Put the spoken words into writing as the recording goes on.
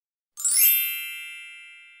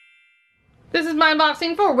This is my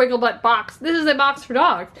unboxing for Wigglebutt box. This is a box for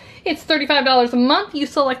dogs. It's $35 a month. You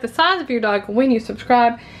select the size of your dog when you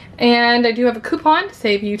subscribe. And I do have a coupon to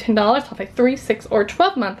save you $10 off a 3, 6, or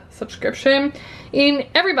 12-month subscription. In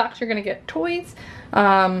every box you're gonna get toys,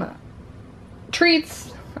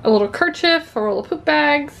 treats, a little kerchief, a roll of poop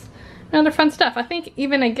bags, and other fun stuff. I think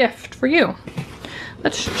even a gift for you.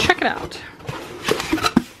 Let's check it out.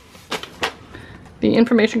 The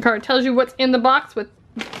information card tells you what's in the box with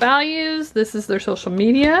values. This is their social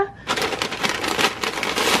media.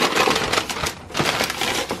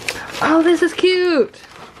 Oh, this is cute.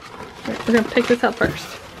 Right, we're gonna take this out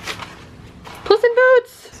first. Puss in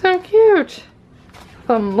Boots, so cute.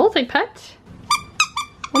 A multi-pet.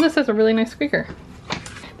 Well, this has a really nice squeaker.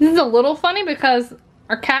 This is a little funny because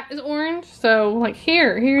our cat is orange, so like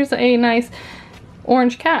here's a nice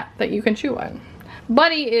orange cat that you can chew on.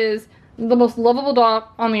 Buddy is the most lovable dog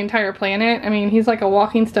on the entire planet. I mean, he's like a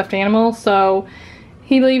walking stuffed animal, so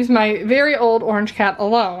he leaves my very old orange cat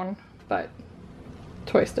alone, but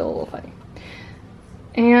toy's still a little funny.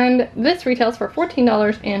 And this retails for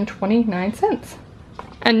 $14.29.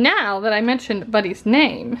 And now that I mentioned Buddy's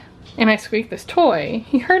name and I squeaked this toy,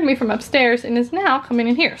 he heard me from upstairs and is now coming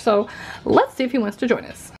in here. So let's see if he wants to join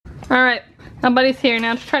us. All right, now Buddy's here.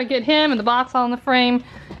 Now to try to get him and the box all in the frame,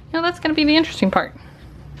 you know, that's gonna be the interesting part.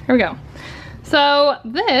 Here we go. So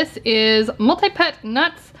this is multi-pet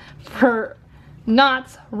nuts for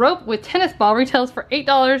knots rope with tennis ball. Retails for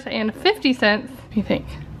 $8.50. What do you think?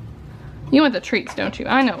 You want the treats, don't you?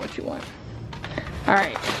 I know what you want. All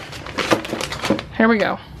right, here we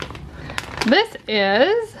go. This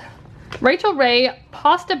is Rachel Ray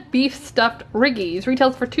Pasta Beef Stuffed Riggies.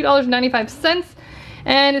 Retails for $2.95.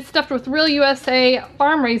 And it's stuffed with real USA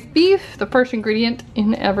farm-raised beef, the first ingredient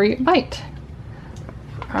in every bite.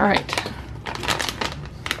 All right.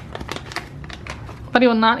 Buddy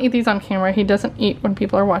will not eat these on camera. He doesn't eat when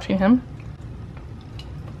people are watching him.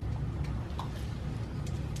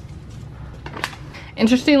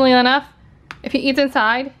 Interestingly enough, if he eats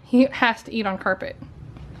inside, he has to eat on carpet.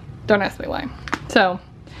 Don't ask me why. So,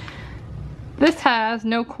 this has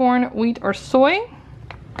no corn, wheat, or soy.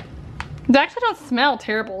 They actually don't smell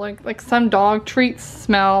terrible. Like some dog treats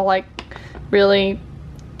smell like really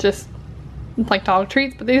just like dog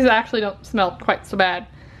treats, but these actually don't smell quite so bad.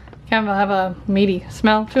 Kind of have a meaty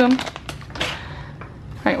smell to them.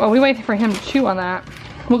 All right, while we wait for him to chew on that,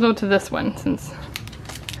 we'll go to this one since.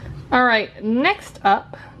 All right, next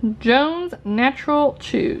up, Jones Natural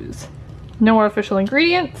Chews. No artificial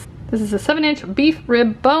ingredients. This is a 7-inch beef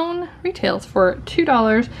rib bone. Retails for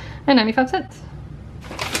 $2.95.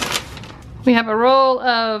 We have a roll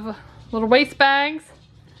of little waste bags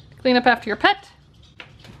to clean up after your pet.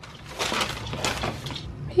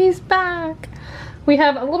 He's back. We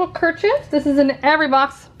have a little kerchief. This is in every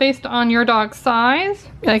box based on your dog's size.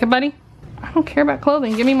 You like it, Buddy? I don't care about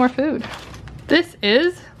clothing. Give me more food. This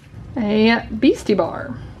is a Beastie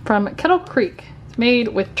Bar from Kettle Creek. It's made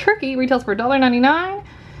with turkey. Retails for $1.99.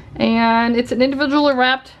 And it's an individually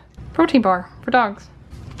wrapped protein bar for dogs.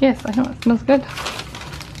 Yes, I know, it smells good.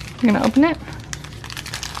 You're gonna open it.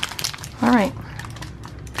 All right.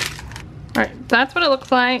 All right, that's what it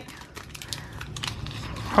looks like.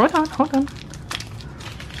 Hold on, hold on.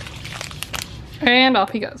 And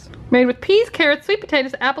off he goes. Made with peas, carrots, sweet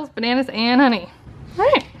potatoes, apples, bananas, and honey. All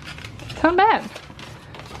right, it's not bad.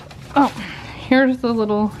 Oh, here's the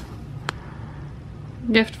little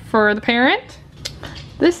gift for the parent.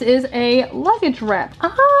 This is a luggage wrap.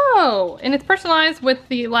 Oh, and it's personalized with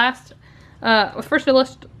the last,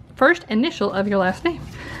 first initial of your last name.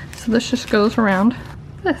 So this just goes around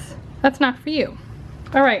this. That's not for you.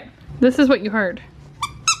 All right, this is what you heard.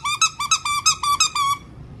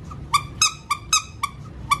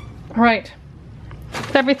 All right,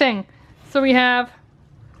 that's everything. So we have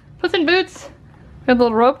Puss in Boots, we have the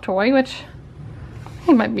little rope toy, which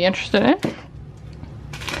you might be interested in.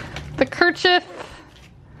 The kerchief,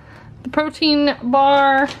 the protein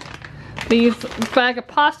bar, these bag of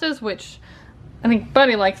pastas, which I think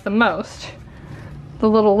Buddy likes the most. The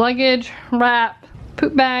little luggage wrap,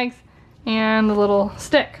 poop bags, and the little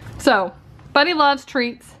stick. So, Buddy loves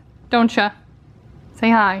treats, don't ya? Say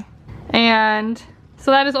hi. And so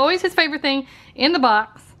that is always his favorite thing in the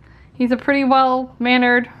box. He's a pretty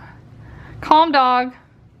well-mannered, calm dog,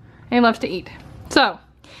 and he loves to eat. So,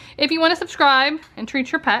 if you want to subscribe and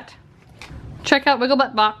treat your pet, check out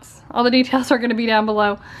Wigglebutt box. All the details are going to be down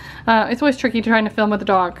below. It's always tricky trying to film with the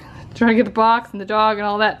dog. Trying to get the box and the dog and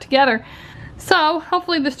all that together. So,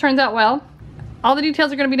 hopefully this turns out well. All the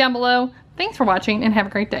details are going to be down below. Thanks for watching and have a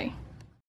great day.